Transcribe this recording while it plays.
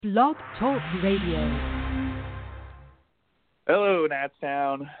Blog Talk Radio. Hello, Nats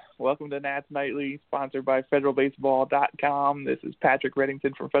Town. Welcome to Nats Nightly, sponsored by FederalBaseball.com. This is Patrick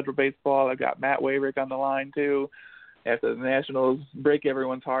Reddington from Federal Baseball. I've got Matt Wayrick on the line, too. After the Nationals break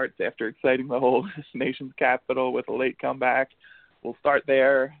everyone's hearts after exciting the whole nation's capital with a late comeback. We'll start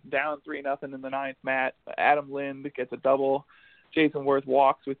there. Down 3-0 in the ninth, Matt. Adam Lind gets a double. Jason Worth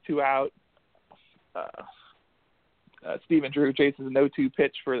walks with 2 out. Stephen Drew chases a 0-2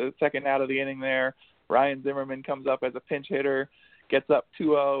 pitch for the second out of the inning there. Ryan Zimmerman comes up as a pinch hitter, gets up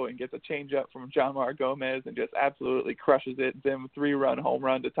 2-0 and gets a changeup from Jonmar Gomez and just absolutely crushes it. Zim 3-run home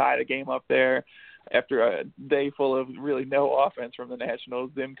run to tie the game up there. After a day full of really no offense from the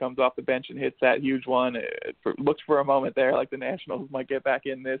Nationals, Zim comes off the bench and hits that huge one. It looks for a moment there like the Nationals might get back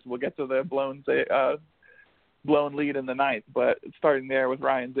in this. We'll get to the blown lead in the ninth, but starting there with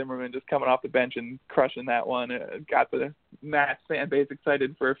Ryan Zimmerman just coming off the bench and crushing that one, got the Nats fan base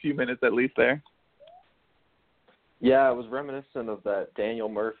excited for a few minutes at least there. Yeah, it was reminiscent of that Daniel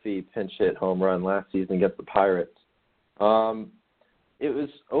Murphy pinch hit home run last season against the Pirates. It was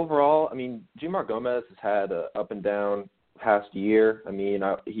overall, Jonmar Gomez has had an up and down past year.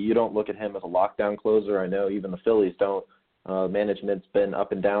 You don't look at him as a lockdown closer. I know even the Phillies don't. Management's been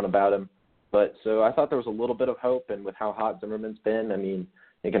up and down about him. But so I thought there was a little bit of hope, and with how hot Zimmerman's been,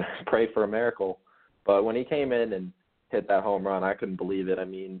 you can pray for a miracle. But when he came in and hit that home run, I couldn't believe it.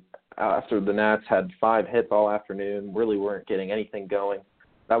 After the Nats had 5 hits all afternoon, really weren't getting anything going.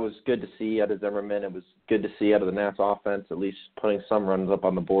 That was good to see out of Zimmerman. It was good to see out of the Nats offense, at least putting some runs up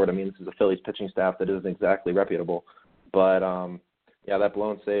on the board. This is a Phillies pitching staff that isn't exactly reputable. But, that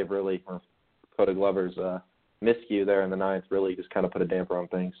blown save really, Koda Glover's miscue there in the ninth really just kind of put a damper on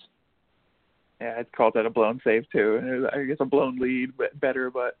things. Yeah, I'd call that a blown save, too. I guess a blown lead, but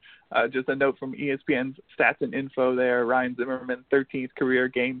better. But just a note from ESPN's Stats and Info there. Ryan Zimmerman, 13th career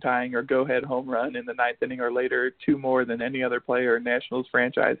game-tying or go-ahead home run in the ninth inning or later, 2 more than any other player in Nationals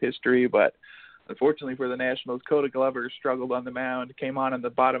franchise history. But unfortunately for the Nationals, Koda Glover struggled on the mound, came on in the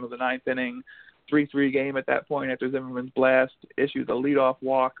bottom of the ninth inning, 3-3 game at that point after Zimmerman's blast, issues a leadoff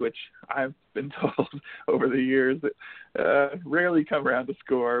walk, which I've been told over the years rarely come around to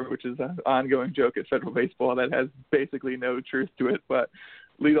score, which is an ongoing joke at Federal Baseball that has basically no truth to it. But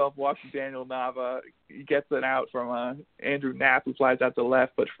leadoff walk to Daniel Nava, he gets an out from Andrew Knapp, who flies out to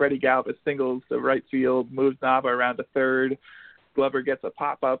left, but Freddie Galvis singles to right field, moves Nava around to third. Glover gets a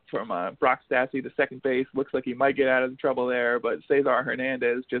pop-up from Brock Stassi to second base. Looks like he might get out of the trouble there, but Cesar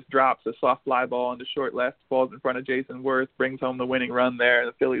Hernandez just drops a soft fly ball into short left, falls in front of Jason Worth, brings home the winning run there.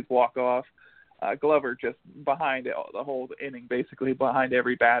 The Phillies walk off. Glover just behind it, the whole inning, basically behind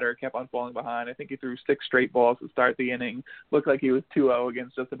every batter, kept on falling behind. I think he threw 6 straight balls to start the inning. Looked like he was 2-0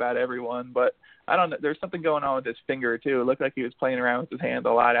 against just about everyone, but I don't know. There's something going on with his finger, too. It looked like he was playing around with his hand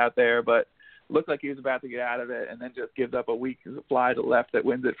a lot out there, but looked like he was about to get out of it and then just gives up a weak fly to left that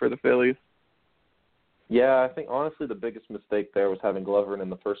wins it for the Phillies. Yeah, I think honestly the biggest mistake there was having Glover in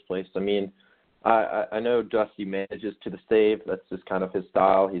the first place. I know Dusty manages to the save. That's just kind of his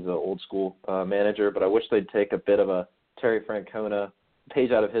style. He's an old school manager, but I wish they'd take a bit of a Terry Francona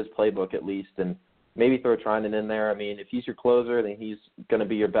page out of his playbook at least and maybe throw Trinan in there. If he's your closer, then he's going to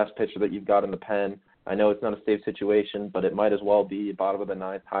be your best pitcher that you've got in the pen. I know it's not a save situation, but it might as well be bottom of the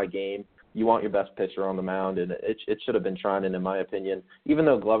ninth, high game. You want your best pitcher on the mound, and it should have been Trinan, in my opinion, even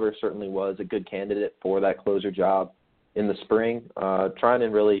though Glover certainly was a good candidate for that closer job in the spring.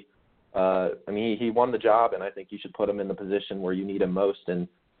 Trinan really, he won the job, and I think you should put him in the position where you need him most, and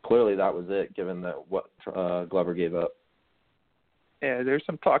clearly that was it, given that what Glover gave up. Yeah, there's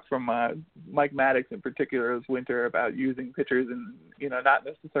some talk from Mike Maddox in particular this winter about using pitchers in, not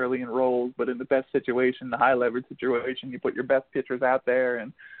necessarily in roles, but in the best situation, the high leverage situation. You put your best pitchers out there,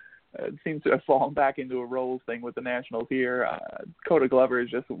 and it seems to have fallen back into a roles thing with the Nationals here. Koda Glover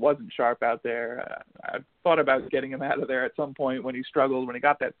just wasn't sharp out there. I thought about getting him out of there at some point when he struggled. When he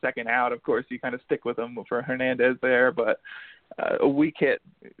got that second out, of course, you kind of stick with him for Hernandez there, but a weak hit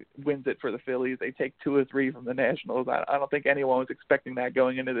wins it for the Phillies. They take 2 of 3 from the Nationals. I don't think anyone was expecting that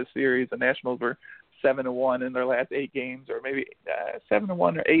going into this series. The Nationals were 7-1 in their last 8 games, or maybe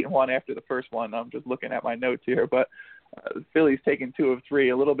 7-1 or 8-1 after the first one. I'm just looking at my notes here, but the Phillies taking 2 of 3,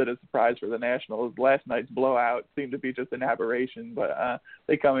 a little bit of surprise for the Nationals. Last night's blowout seemed to be just an aberration, but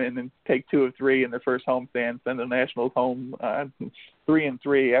they come in and take 2 of 3 in their first homestand, send the Nationals home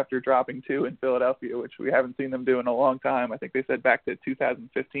 3-3 after dropping 2 in Philadelphia, which we haven't seen them do in a long time. I think they said back to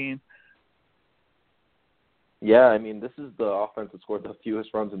 2015. Yeah, this is the offense that scored the fewest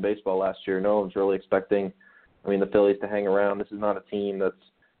runs in baseball last year. No one's really expecting, the Phillies to hang around. This is not a team that's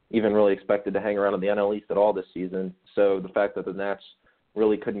even really expected to hang around in the NL East at all this season. So the fact that the Nats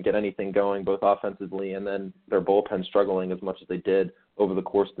really couldn't get anything going, both offensively and then their bullpen struggling as much as they did over the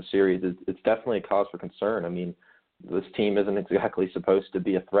course of the series. It's definitely a cause for concern. I mean, this team isn't exactly supposed to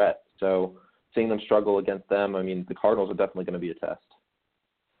be a threat. So seeing them struggle against them, I mean, the Cardinals are definitely going to be a test.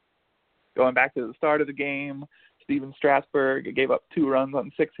 Going back to the start of the game, Steven Strasburg gave up 2 runs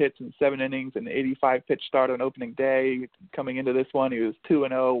on 6 hits in 7 innings, an 85-pitch start on opening day. Coming into this one, he was 2-0,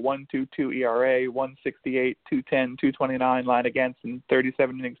 1.22 ERA, 168, 210, 229 line against, and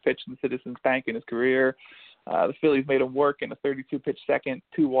 37 innings pitched in Citizens Bank in his career. The Phillies made him work in a 32-pitch second,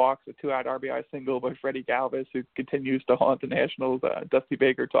 2 walks, a 2-out RBI single by Freddie Galvis, who continues to haunt the Nationals. Dusty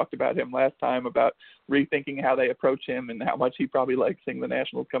Baker talked about him last time, about rethinking how they approach him and how much he probably likes seeing the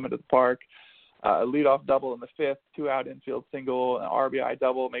Nationals come into the park. A leadoff double in the 5th, 2-out infield single, an RBI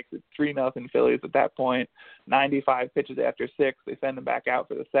double makes it 3-0 Phillies at that point. 95 pitches after 6, they send him back out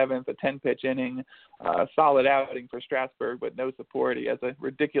for the 7th, a 10-pitch inning. Solid outing for Strasburg, but no support. He has a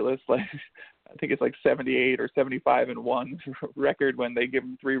ridiculous, I think it's 78 or 75-1 record when they give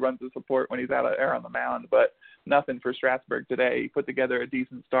him 3 runs of support when he's out there on the mound. But nothing for Strasburg today. He put together a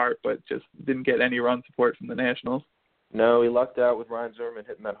decent start, but just didn't get any run support from the Nationals. No, he lucked out with Ryan Zimmerman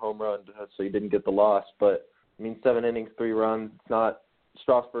hitting that home run, so he didn't get the loss. But, 7 innings, 3 runs. It's not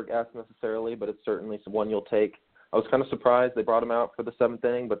Strasburg-esque necessarily, but it's certainly one you'll take. I was kind of surprised they brought him out for the 7th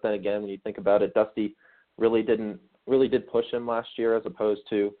inning, but then again, when you think about it, Dusty really did push him last year as opposed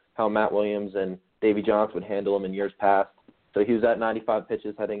to how Matt Williams and Davey Johnson would handle him in years past. So he was at 95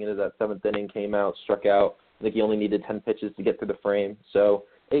 pitches heading into that 7th inning, came out, struck out. I think he only needed 10 pitches to get through the frame. So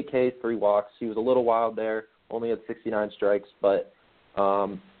 8 Ks, 3 walks. He was a little wild there. Only had 69 strikes, but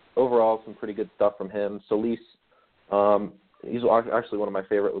overall some pretty good stuff from him. Solis, he's actually one of my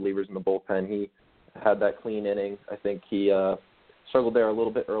favorite relievers in the bullpen. He had that clean inning. I think he struggled there a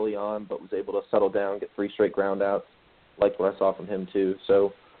little bit early on, but was able to settle down, get 3 straight ground outs. Liked what I saw from him too.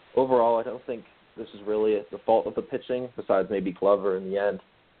 So overall, I don't think this is really the fault of the pitching, besides maybe Glover in the end.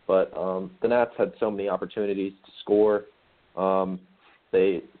 But the Nats had so many opportunities to score.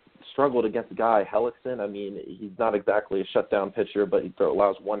 They struggled against a guy, Hellickson. He's not exactly a shutdown pitcher, but he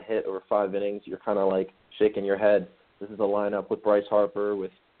allows 1 hit over 5 innings. You're kind of shaking your head. This is a lineup with Bryce Harper,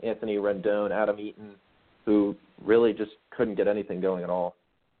 with Anthony Rendon, Adam Eaton, who really just couldn't get anything going at all.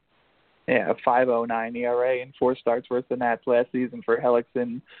 Yeah, 5.09 ERA in 4 starts versus the Nats last season for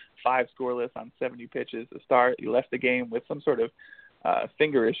Hellickson. 5 scoreless on 70 pitches to start. He left the game with some sort of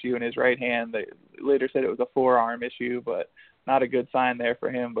finger issue in his right hand. They later said it was a forearm issue, but not a good sign there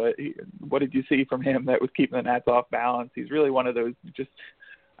for him. But what did you see from him that was keeping the Nats off balance? He's really one of those,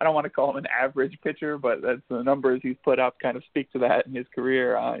 I don't want to call him an average pitcher, but that's the numbers he's put up kind of speak to that in his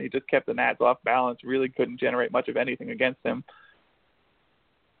career. He just kept the Nats off balance, really couldn't generate much of anything against them.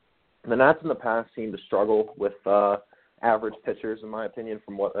 The Nats in the past seem to struggle with average pitchers, in my opinion,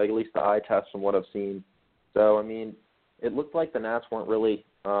 from what, at least the eye test from what I've seen. So, it looked like the Nats weren't really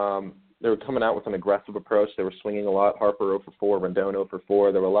they were coming out with an aggressive approach. They were swinging a lot. Harper 0 for 4, Rendon 0 for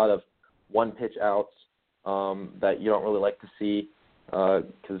 4. There were a lot of one-pitch outs that you don't really like to see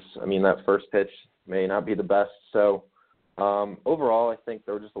because, that first pitch may not be the best. So, overall, I think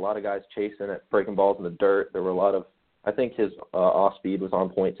there were just a lot of guys chasing it, breaking balls in the dirt. There were a lot of – I think his off-speed was on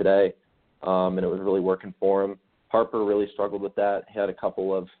point today, and it was really working for him. Harper really struggled with that. He had a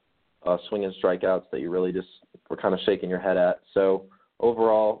couple of swinging strikeouts that you really just were kind of shaking your head at. So,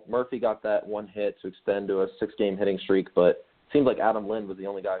 overall, Murphy got that 1 hit to extend to a 6-game hitting streak, but it seemed like Adam Lind was the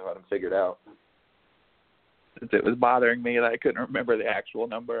only guy who had him figured out. It was bothering me that I couldn't remember the actual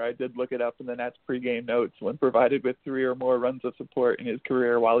number. I did look it up in the Nats pregame notes. When provided with 3 or more runs of support in his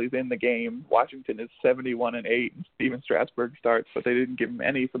career while he's in the game, Washington is 71-8, and Steven Strasburg starts, but they didn't give him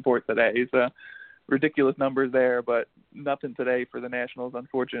any support today. He's ridiculous numbers there, but nothing today for the Nationals,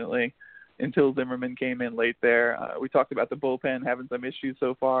 unfortunately, until Zimmerman came in late there. We talked about the bullpen having some issues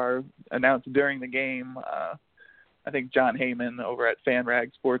so far, announced during the game. I think John Heyman over at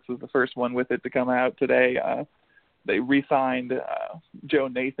FanRag Sports was the first one with it to come out today. They re-signed Joe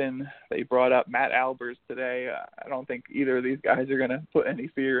Nathan. They brought up Matt Albers today. I don't think either of these guys are going to put any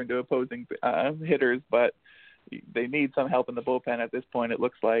fear into opposing hitters, but they need some help in the bullpen at this point, it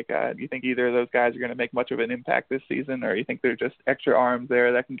looks like. Do you think either of those guys are going to make much of an impact this season, or you think they're just extra arms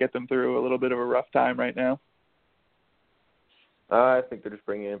there that can get them through a little bit of a rough time right now? I think they're just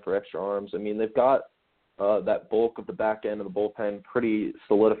bringing in for extra arms. They've got that bulk of the back end of the bullpen pretty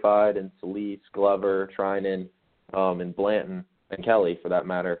solidified in Solis, Glover, Trinan, and Blanton, and Kelly for that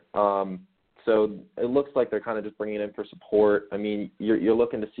matter. So it looks like they're kind of just bringing it in for support. You're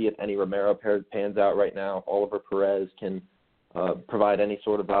looking to see if any Romero pans out right now. Oliver Perez can provide any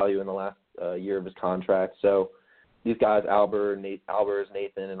sort of value in the last year of his contract. So these guys, Albers,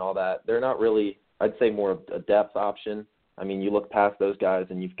 Nathan, and all that, they're not really, I'd say, more of a depth option. I mean, you look past those guys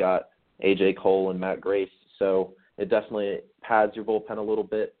and you've got A.J. Cole and Matt Grace, so it definitely pads your bullpen a little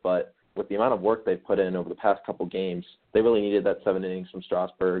bit, but with the amount of work they've put in over the past couple games, they really needed that 7 innings from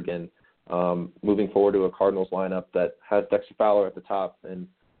Strasburg, and moving forward to a Cardinals lineup that has Dexter Fowler at the top and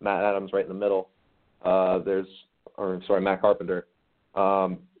Matt Adams right in the middle. Matt Carpenter.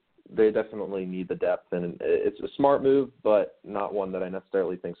 They definitely need the depth, and it's a smart move, but not one that I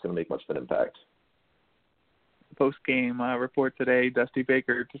necessarily think is going to make much of an impact. Post-game report today, Dusty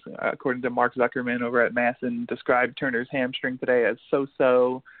Baker, according to Mark Zuckerman over at Masson, described Turner's hamstring today as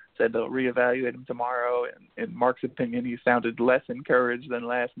so-so, said they'll reevaluate him tomorrow. And in Mark's opinion, he sounded less encouraged than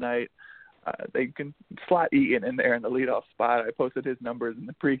last night. They can slot Eaton in there in the leadoff spot. I posted his numbers in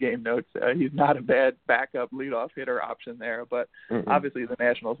the pregame notes. He's not a bad backup leadoff hitter option there, but obviously the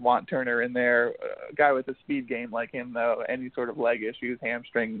Nationals want Turner in there. A guy with a speed game like him, though, any sort of leg issues,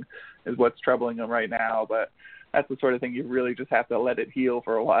 hamstring is what's troubling him right now, but that's the sort of thing you really just have to let it heal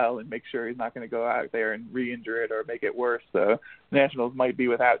for a while and make sure he's not going to go out there and re-injure it or make it worse. So the Nationals might be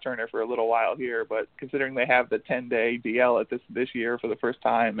without Turner for a little while here, but considering they have the 10-day DL at this year for the first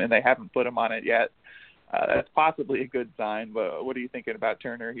time and they haven't put him on it yet, that's possibly a good sign. But what are you thinking about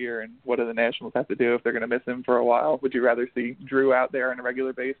Turner here, and what do the Nationals have to do if they're going to miss him for a while? Would you rather see Drew out there on a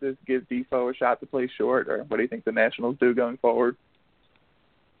regular basis, give Defoe a shot to play short, or what do you think the Nationals do going forward?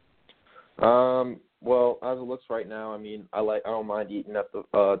 Well, as it looks right now, I mean, I don't mind Eaton at the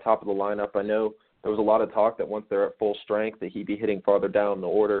top of the lineup. I know there was a lot of talk that once they're at full strength that he'd be hitting farther down the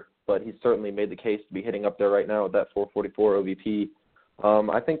order, but he's certainly made the case to be hitting up there right now with that 444 OVP.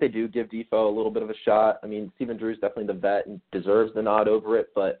 I think they do give Defoe a little bit of a shot. I mean, Stephen Drew's definitely the vet and deserves the nod over it,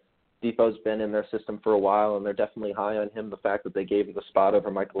 but Defoe's been in their system for a while, and they're definitely high on him, the fact that they gave him the spot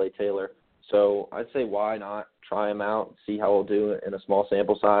over Michael A. Taylor. So I'd say why not try him out, see how he'll do in a small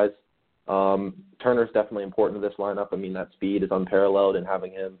sample size. Turner's definitely important to this lineup. I mean, that speed is unparalleled, and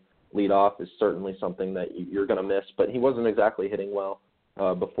having him lead off is certainly something that you're going to miss. But he wasn't exactly hitting well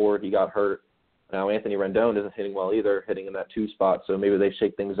before he got hurt. Now, Anthony Rendon isn't hitting well either, hitting in that 2 spot, so maybe they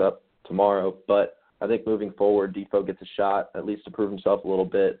shake things up tomorrow. But I think moving forward, Defoe gets a shot, at least to prove himself a little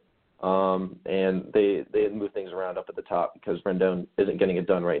bit, and they move things around up at the top because Rendon isn't getting it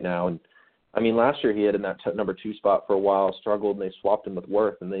done right now. And I mean, last year he hit in that number 2 spot for a while, struggled, and they swapped him with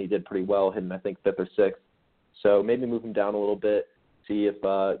Worth, and then he did pretty well, hitting, I think, 5th or 6th. So maybe move him down a little bit, see if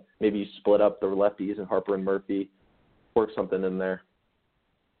maybe you split up the lefties and Harper and Murphy, work something in there.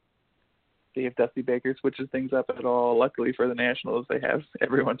 See if Dusty Baker switches things up at all. Luckily for the Nationals, they have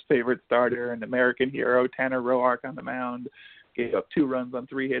everyone's favorite starter and American hero, Tanner Roark, on the mound. Gave up 2 runs on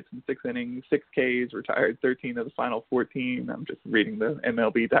 3 hits in 6 innings, 6 Ks, retired 13 of the final 14. I'm just reading the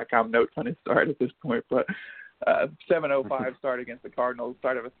MLB.com notes on his start at this point. But 7:05 start against the Cardinals,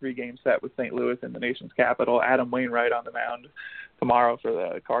 start of a 3-game set with St. Louis in the nation's capital. Adam Wainwright on the mound tomorrow for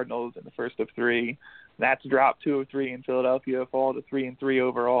the Cardinals in the first of 3. Nats dropped 2 of 3 in Philadelphia, fall to 3-3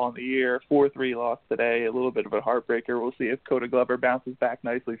 overall in the year. 4-3 loss today, a little bit of a heartbreaker. We'll see if Koda Glover bounces back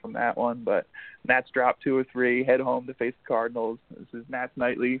nicely from that one. But Nats dropped 2 of 3, head home to face the Cardinals. This is Nats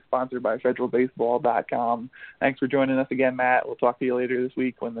Nightly, sponsored by FederalBaseball.com. Thanks for joining us again, Matt. We'll talk to you later this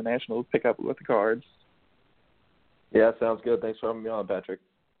week when the Nationals pick up with the Cards. Yeah, sounds good. Thanks for having me on, Patrick.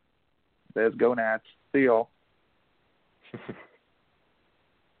 Let's go, Nats. See y'all.